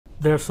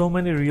There are so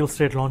many real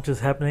estate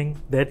launches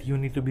happening that you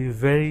need to be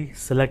very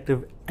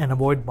selective and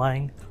avoid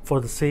buying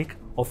for the sake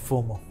of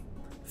FOMO,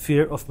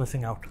 fear of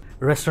missing out.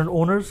 Restaurant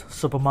owners,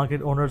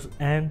 supermarket owners,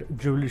 and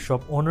jewelry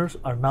shop owners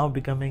are now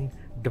becoming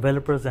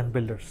developers and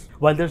builders.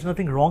 While there's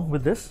nothing wrong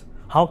with this,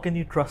 how can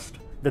you trust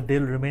that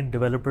they'll remain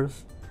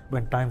developers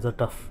when times are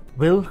tough?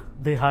 Will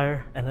they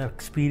hire an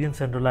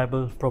experienced and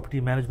reliable property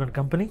management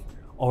company,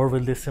 or will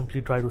they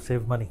simply try to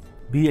save money?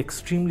 Be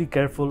extremely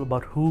careful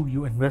about who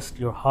you invest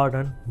your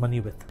hard-earned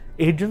money with.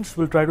 Agents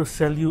will try to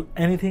sell you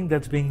anything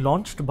that's being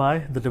launched by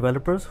the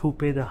developers who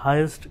pay the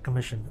highest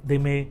commission. They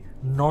may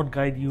not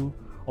guide you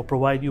or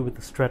provide you with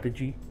a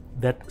strategy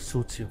that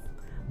suits you.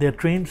 They are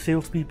trained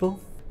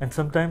salespeople and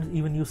sometimes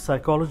even use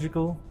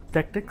psychological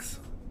tactics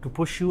to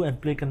push you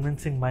and play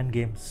convincing mind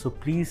games. So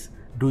please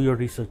do your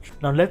research.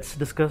 Now let's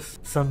discuss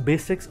some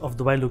basics of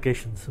Dubai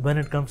locations when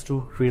it comes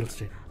to real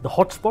estate. The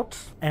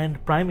hotspots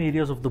and prime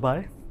areas of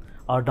Dubai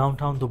are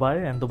downtown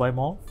Dubai and Dubai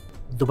Mall,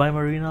 Dubai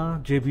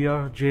Marina,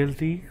 JBR,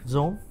 JLT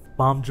zone,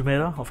 Palm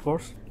Jumeirah, of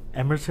course,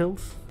 Emirates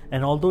Hills,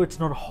 and although it's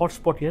not a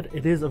hotspot yet,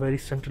 it is a very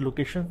central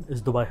location,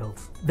 is Dubai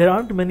Hills. There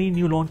aren't many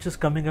new launches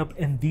coming up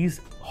in these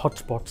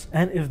hotspots,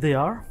 and if they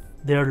are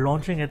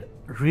launching at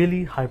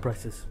really high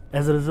prices.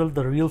 As a result,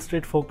 the real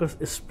estate focus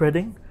is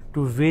spreading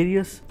to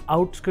various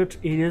outskirts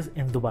areas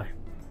in Dubai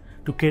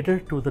to cater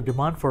to the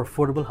demand for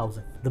affordable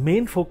housing. The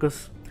main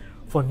focus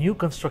for new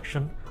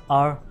construction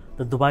are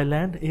the Dubai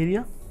Land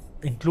area,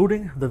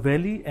 including the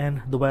Valley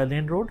and Dubai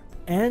Lane Road,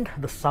 and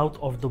the south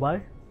of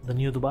Dubai, the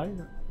new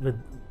Dubai with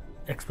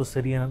Expo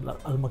City and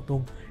Al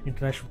Maktoum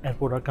International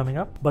Airport are coming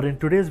up. But in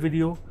today's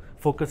video,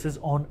 focuses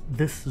on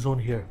this zone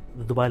here,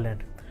 the Dubai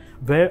Land,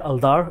 where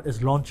Aldar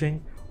is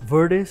launching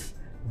Verdes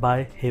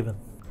by Haven.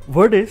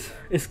 Verdes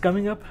is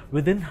coming up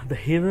within the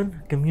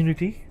Haven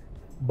community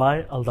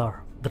by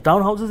Aldar. The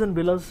townhouses and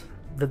villas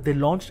that they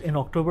launched in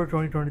October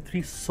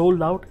 2023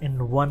 sold out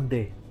in one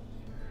day.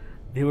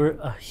 They were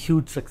a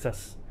huge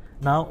success.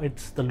 Now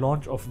it's the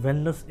launch of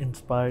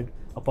wellness-inspired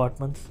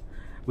apartments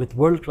with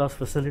world-class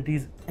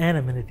facilities and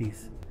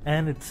amenities,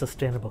 and it's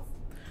sustainable.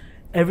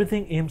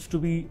 Everything aims to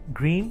be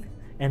green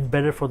and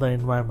better for the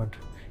environment.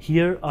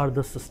 Here are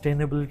the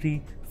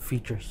sustainability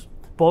features.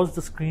 Pause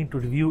the screen to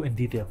review in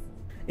detail.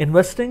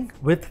 Investing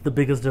with the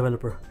biggest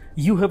developer.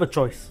 You have a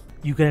choice.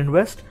 You can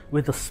invest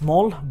with a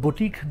small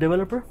boutique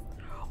developer,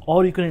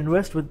 or you can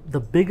invest with the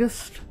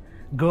biggest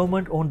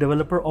government-owned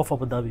developer of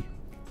Abu Dhabi,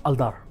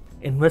 Aldar.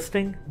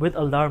 Investing with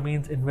Aldar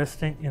means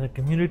investing in a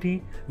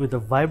community with a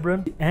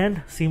vibrant and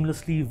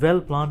seamlessly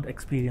well-planned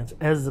experience,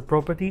 as the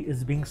property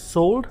is being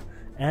sold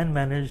and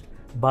managed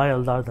by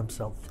Aldar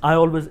themselves. I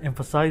always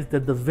emphasize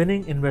that the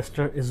winning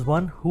investor is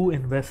one who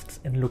invests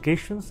in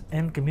locations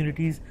and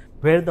communities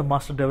where the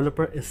master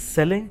developer is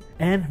selling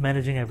and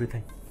managing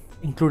everything,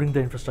 including the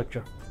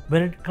infrastructure.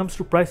 When it comes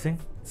to pricing,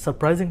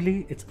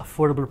 surprisingly, it's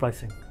affordable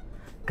pricing.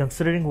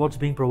 Considering what's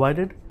being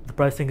provided, the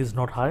pricing is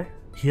not high.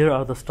 Here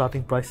are the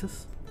starting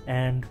prices.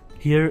 And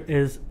here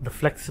is the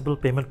flexible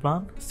payment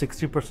plan,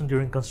 60%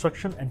 during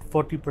construction and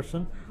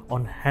 40%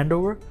 on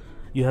handover.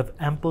 You have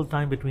ample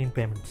time between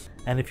payments.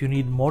 And if you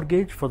need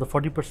mortgage for the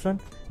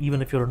 40%,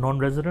 even if you're a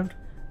non-resident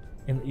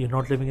and you're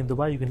not living in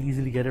Dubai, you can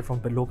easily get it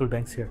from the local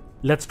banks here.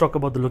 Let's talk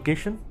about the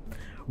location.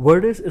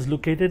 Verdes is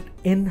located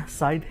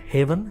inside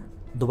Haven,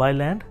 Dubai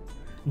Land,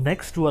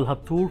 next to Al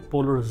Habtoor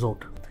Polo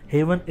Resort.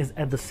 Haven is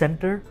at the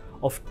center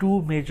of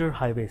two major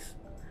highways,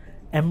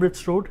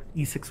 Emirates Road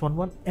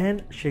E611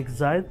 and Sheikh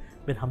Zayed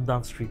bin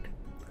Hamdan Street.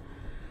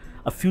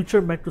 A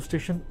future metro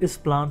station is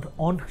planned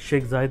on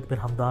Sheikh Zayed bin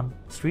Hamdan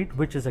Street,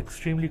 which is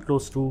extremely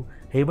close to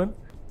Haven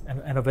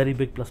and a very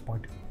big plus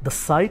point. The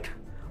site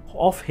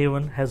of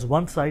Haven has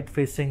one side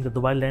facing the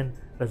Dubai Land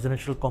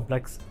residential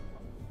complex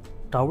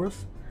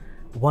towers,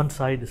 one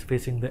side is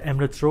facing the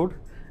Emirates Road,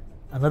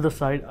 another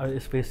side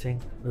is facing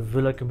the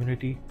villa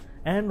community,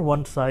 and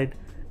one side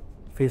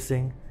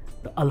facing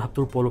the Al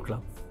Habtoor Polo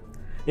Club.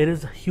 It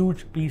is a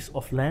huge piece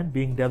of land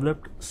being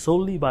developed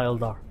solely by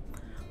Aldar.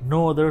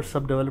 No other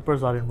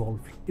sub-developers are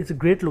involved. It's a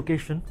great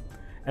location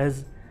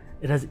as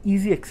it has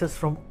easy access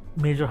from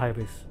major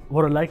highways.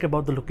 What I like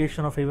about the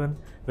location of Haven,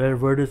 where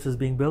Verdes is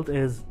being built,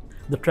 is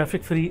the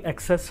traffic-free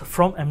access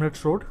from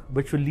Emirates Road,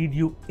 which will lead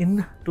you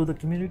into the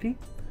community.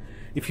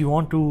 If you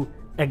want to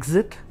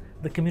exit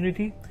the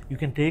community, you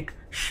can take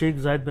Sheikh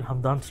Zayed bin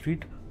Hamdan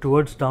Street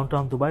towards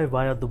downtown Dubai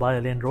via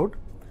Dubai Lane Road,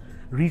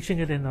 reaching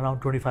it in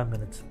around 25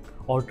 minutes.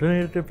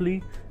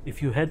 Alternatively,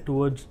 if you head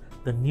towards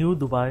the new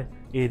Dubai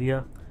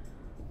area,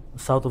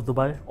 south of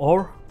Dubai,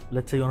 or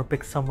let's say you want to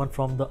pick someone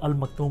from the Al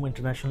Maktoum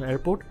International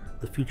Airport,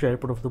 the future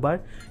airport of Dubai,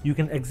 you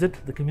can exit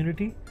the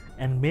community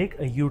and make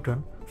a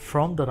U-turn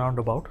from the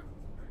roundabout.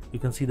 You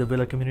can see the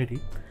villa community,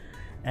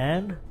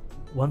 and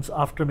once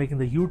after making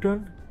the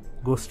U-turn,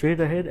 go straight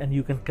ahead and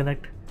you can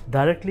connect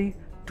directly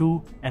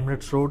to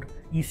Emirates Road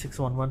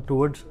E611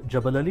 towards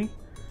Jebel Ali,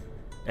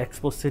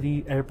 Expo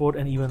City Airport,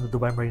 and even the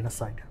Dubai Marina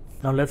side.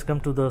 Now let's come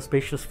to the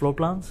spacious floor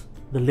plans.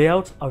 The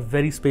layouts are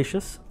very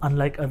spacious,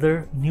 unlike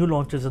other new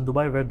launches in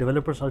Dubai where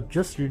developers are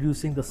just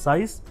reducing the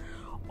size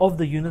of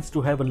the units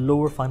to have a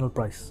lower final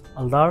price.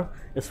 Aldar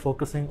is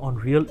focusing on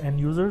real end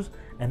users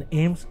and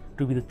aims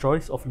to be the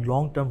choice of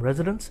long-term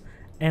residents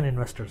and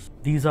investors.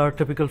 These are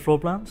typical floor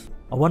plans.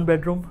 A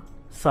one-bedroom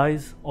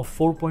size of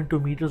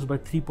 4.2 meters by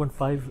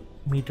 3.5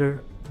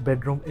 meter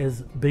bedroom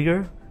is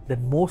bigger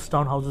than most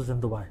townhouses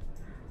in Dubai.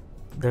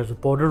 There's a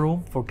powder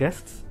room for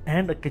guests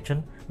and a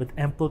kitchen with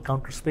ample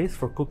counter space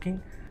for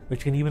cooking,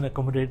 which can even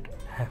accommodate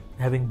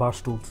having bar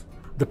stools.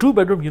 The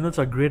two-bedroom units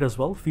are great as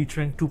well,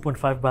 featuring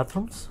 2.5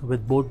 bathrooms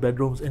with both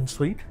bedrooms en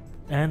suite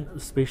and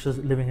spacious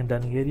living and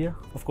dining area.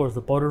 Of course,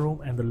 the powder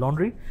room and the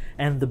laundry,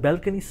 and the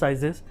balcony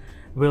sizes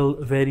will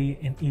vary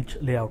in each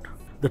layout.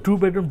 The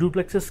two-bedroom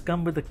duplexes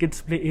come with a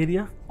kids' play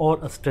area or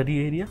a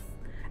study area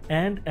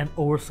and an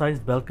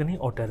oversized balcony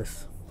or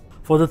terrace.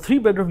 For the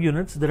three-bedroom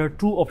units, there are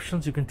two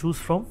options you can choose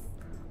from: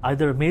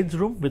 either a maid's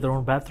room with their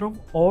own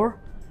bathroom or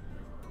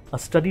a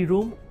study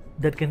room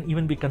that can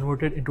even be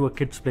converted into a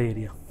kids' play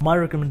area. My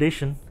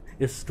recommendation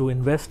is to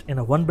invest in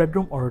a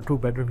one-bedroom or a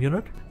two-bedroom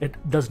unit. It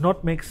does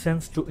not make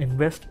sense to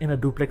invest in a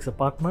duplex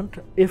apartment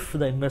if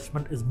the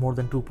investment is more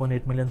than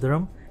 2.8 million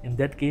dirham. In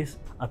that case,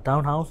 a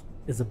townhouse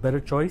is a better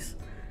choice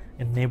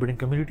in neighboring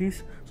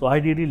communities. So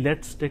ideally,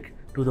 let's stick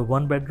to the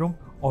one-bedroom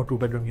or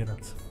two-bedroom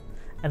units.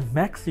 And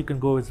max you can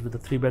go is with a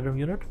three-bedroom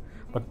unit,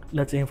 but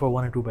let's aim for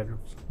 1 and 2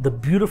 bedrooms. The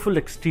beautiful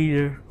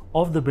exterior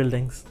of the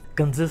buildings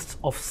consists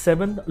of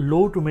 7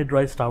 low to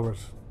mid-rise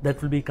towers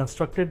that will be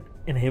constructed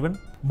in Haven.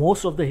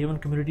 Most of the Haven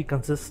community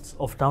consists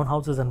of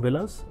townhouses and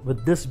villas,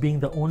 with this being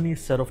the only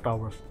set of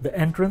towers. The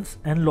entrance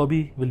and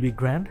lobby will be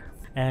grand,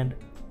 and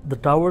the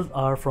towers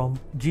are from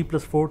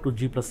G+4 to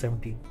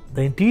G+17.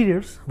 The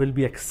interiors will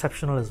be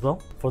exceptional as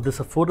well. For this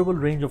affordable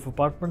range of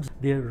apartments,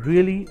 they are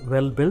really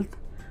well built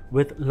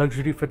with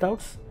luxury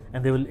fit-outs,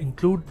 and they will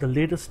include the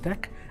latest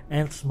tech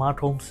and smart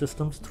home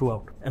systems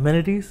throughout.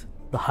 Amenities: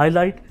 the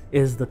highlight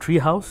is the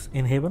treehouse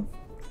in Haven.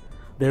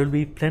 There will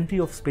be plenty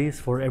of space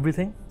for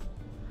everything.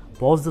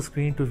 Pause the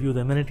screen to view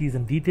the amenities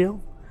in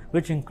detail,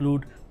 which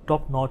include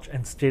top-notch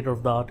and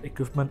state-of-the-art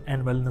equipment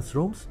and wellness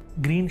rooms,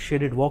 green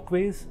shaded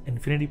walkways,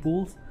 infinity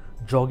pools,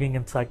 jogging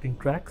and cycling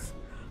tracks,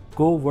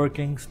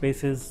 co-working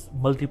spaces,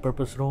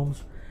 multi-purpose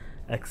rooms,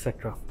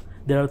 etc.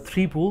 There are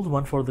 3 pools,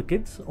 one for the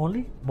kids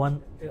only,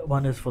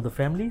 one is for the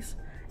families,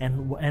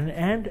 and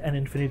an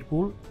infinite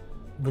pool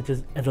which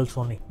is adults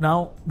only.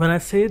 Now, when I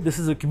say this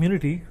is a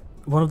community,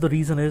 one of the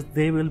reasons is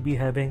they will be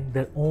having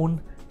their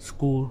own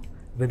school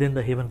within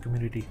the Haven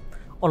community,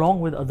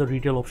 along with other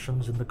retail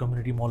options in the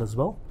community mall as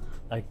well,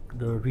 like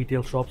the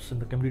retail shops in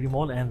the community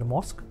mall and the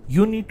mosque.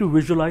 You need to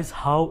visualize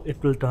how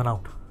it will turn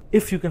out.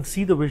 If you can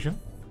see the vision,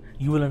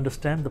 you will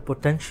understand the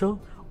potential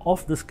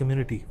of this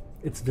community.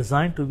 It's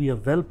designed to be a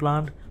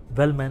well-planned,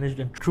 well-managed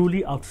and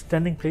truly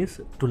outstanding place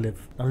to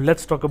live. Now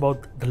let's talk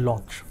about the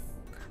launch.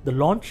 The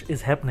launch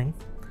is happening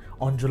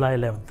on July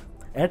 11th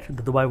at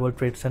the Dubai World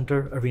Trade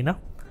Center Arena.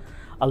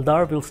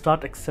 Aldar will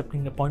start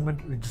accepting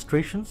appointment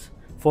registrations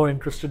for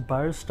interested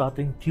buyers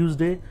starting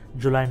Tuesday,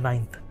 July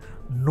 9th.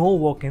 No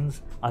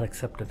walk-ins are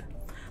accepted.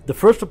 The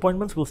first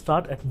appointments will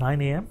start at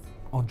 9 a.m.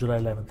 on July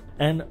 11th.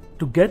 And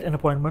to get an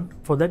appointment,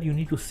 for that you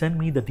need to send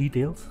me the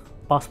details: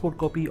 passport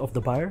copy of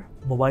the buyer,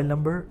 mobile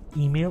number,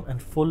 email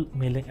and full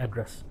mailing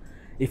address.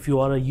 If you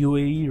are a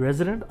UAE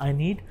resident, I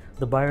need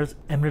the buyer's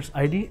Emirates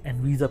ID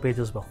and visa page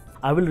as well.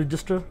 I will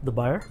register the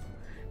buyer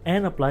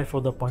and apply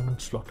for the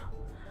appointment slot.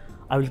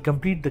 I will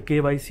complete the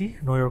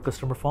KYC, Know Your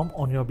Customer form,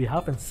 on your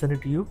behalf and send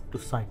it to you to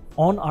sign.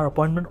 On our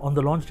appointment on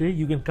the launch day,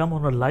 you can come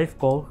on a live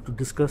call to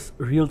discuss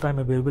real-time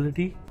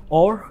availability,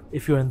 or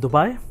if you're in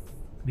Dubai,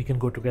 we can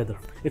go together.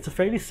 It's a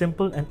fairly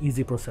simple and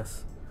easy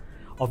process.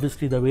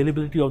 Obviously, the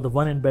availability of the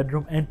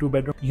 1-bedroom and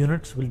 2-bedroom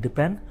units will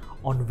depend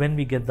on when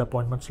we get the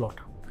appointment slot.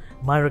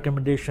 My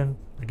recommendation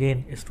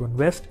again is to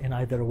invest in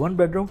either a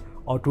 1-bedroom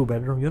or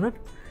 2-bedroom unit,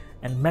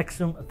 and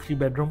maximum a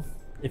 3-bedroom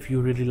if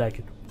you really like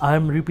it. I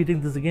am repeating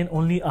this again,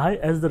 only I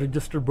as the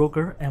registered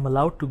broker am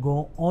allowed to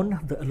go on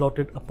the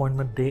allotted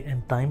appointment day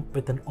and time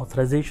with an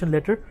authorization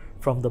letter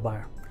from the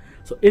buyer.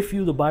 So if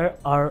you, the buyer,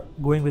 are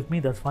going with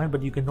me, that's fine,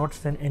 but you cannot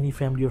send any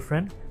family or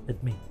friend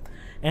with me.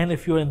 And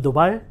if you're in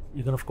Dubai,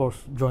 you can of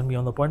course join me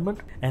on the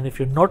appointment. And if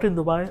you're not in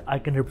Dubai, I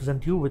can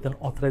represent you with an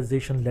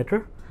authorization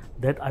letter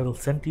that I will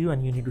send to you,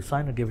 and you need to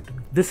sign or give it to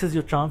me. This is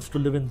your chance to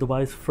live in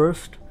Dubai's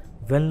first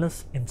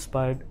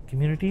wellness-inspired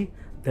community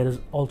that is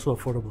also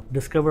affordable.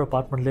 Discover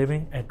apartment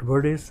living at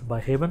Verdes by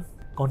Haven.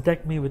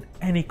 Contact me with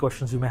any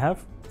questions you may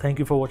have. Thank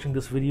you for watching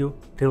this video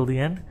till the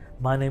end.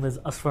 My name is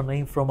Asfar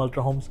Naeem from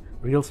Ultra Homes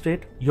Real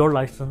Estate, your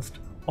licensed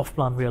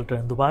off-plan realtor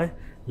in Dubai.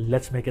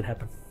 Let's make it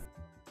happen.